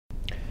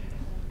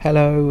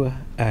Hello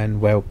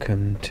and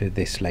welcome to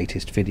this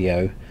latest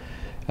video,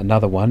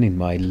 another one in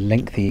my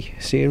lengthy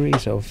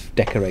series of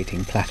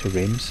decorating platter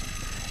rims.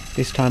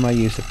 This time I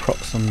used a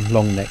Proxon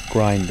long neck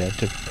grinder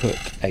to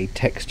put a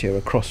texture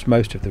across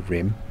most of the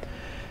rim.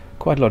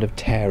 Quite a lot of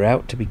tear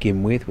out to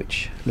begin with,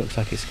 which looks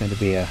like it's going to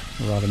be a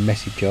rather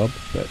messy job,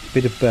 but a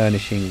bit of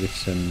burnishing with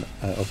some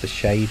of the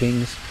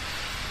shavings,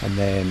 and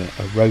then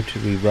a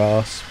rotary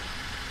rasp.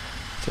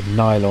 It's a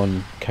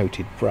nylon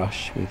coated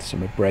brush with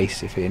some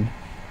abrasive in.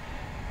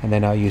 And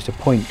then I used a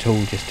point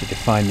tool just to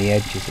define the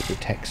edges of the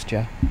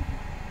texture.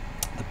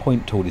 The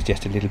point tool is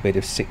just a little bit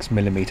of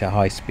 6mm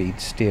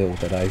high-speed steel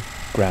that I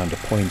ground a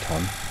point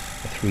on,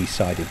 a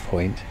three-sided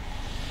point.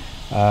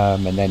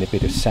 And then a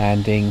bit of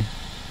sanding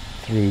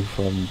through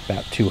from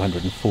about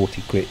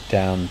 240 grit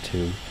down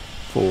to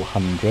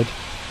 400.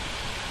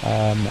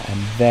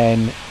 And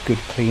then good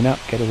clean up,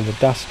 get all the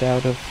dust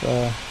out of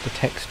the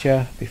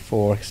texture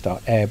before I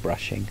start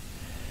airbrushing.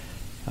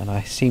 And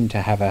I seem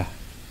to have a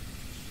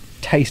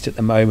taste at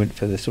the moment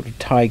for the sort of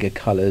tiger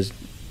colours,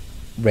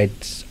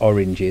 reds,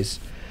 oranges.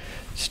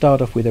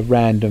 Start off with a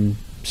random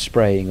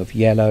spraying of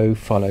yellow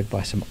followed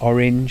by some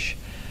orange,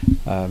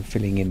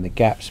 filling in the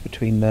gaps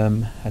between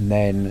them, and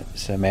then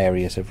some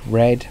areas of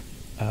red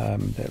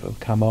that will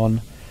come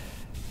on.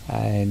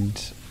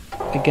 And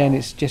again,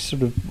 it's just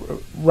sort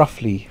of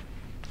roughly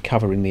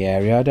covering the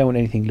area. I don't want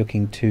anything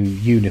looking too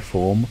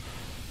uniform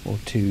or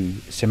too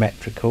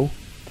symmetrical.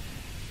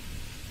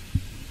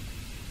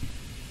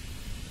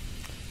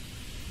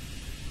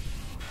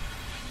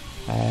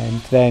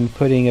 And then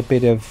putting a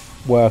bit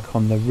of work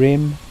on the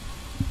rim.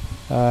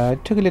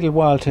 It took a little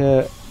while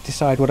to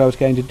decide what I was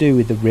going to do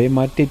with the rim.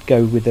 I did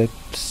go with a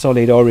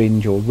solid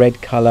orange or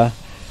red colour,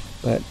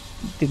 but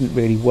it didn't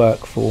really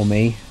work for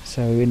me,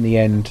 so in the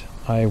end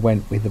I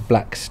went with the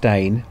black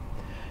stain.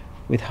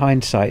 With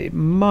hindsight, it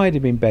might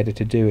have been better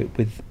to do it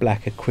with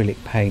black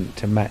acrylic paint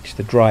to match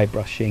the dry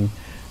brushing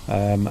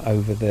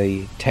over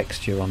the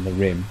texture on the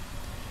rim,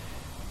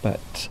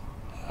 but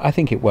I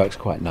think it works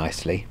quite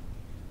nicely.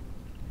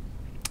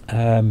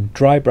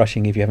 Dry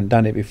brushing, if you haven't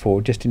done it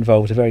before, just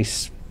involves a very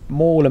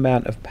small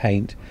amount of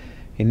paint,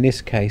 in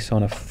this case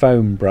on a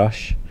foam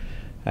brush,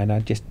 and I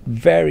just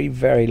very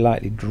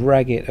lightly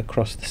drag it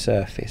across the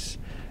surface,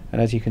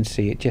 and as you can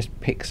see it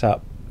just picks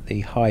up the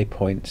high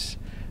points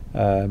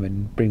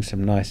and brings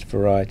some nice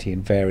variety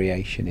and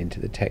variation into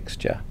the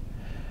texture.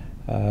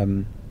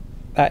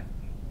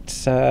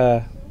 That's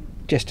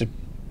just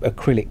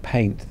acrylic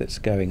paint that's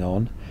going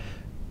on.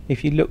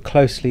 If you look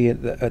closely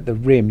at the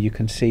rim, you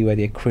can see where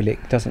the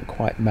acrylic doesn't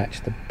quite match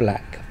the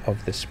black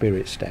of the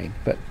spirit stain,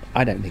 but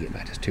I don't think it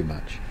matters too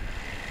much.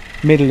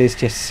 Middle is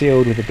just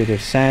sealed with a bit of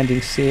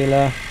sanding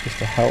sealer, just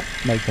to help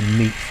make a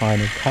neat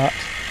final cut.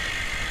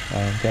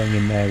 Going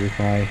in there with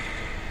my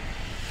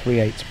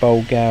 3/8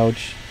 bowl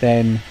gouge,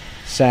 then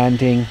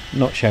sanding,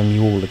 not showing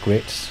you all the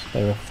grits,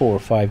 there are 4 or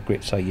 5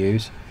 grits I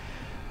use.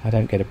 I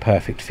don't get a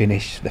perfect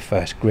finish the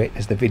first grit,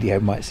 as the video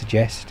might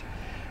suggest.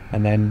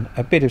 And then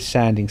a bit of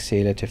sanding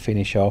sealer to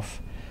finish off,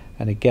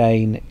 and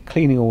again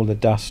cleaning all the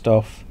dust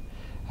off,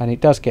 and it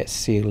does get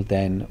sealed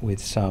then with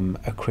some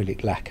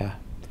acrylic lacquer.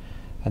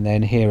 And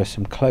then here are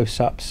some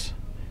close-ups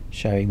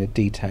showing the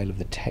detail of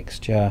the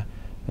texture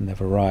and the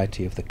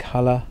variety of the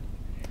colour.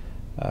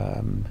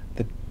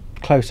 The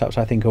close-ups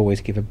I think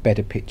always give a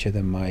better picture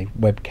than my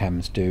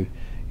webcams do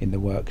in the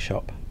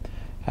workshop.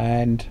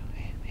 And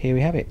here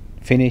we have it,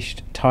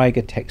 finished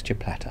tiger texture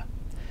platter.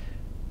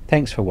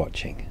 Thanks for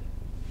watching.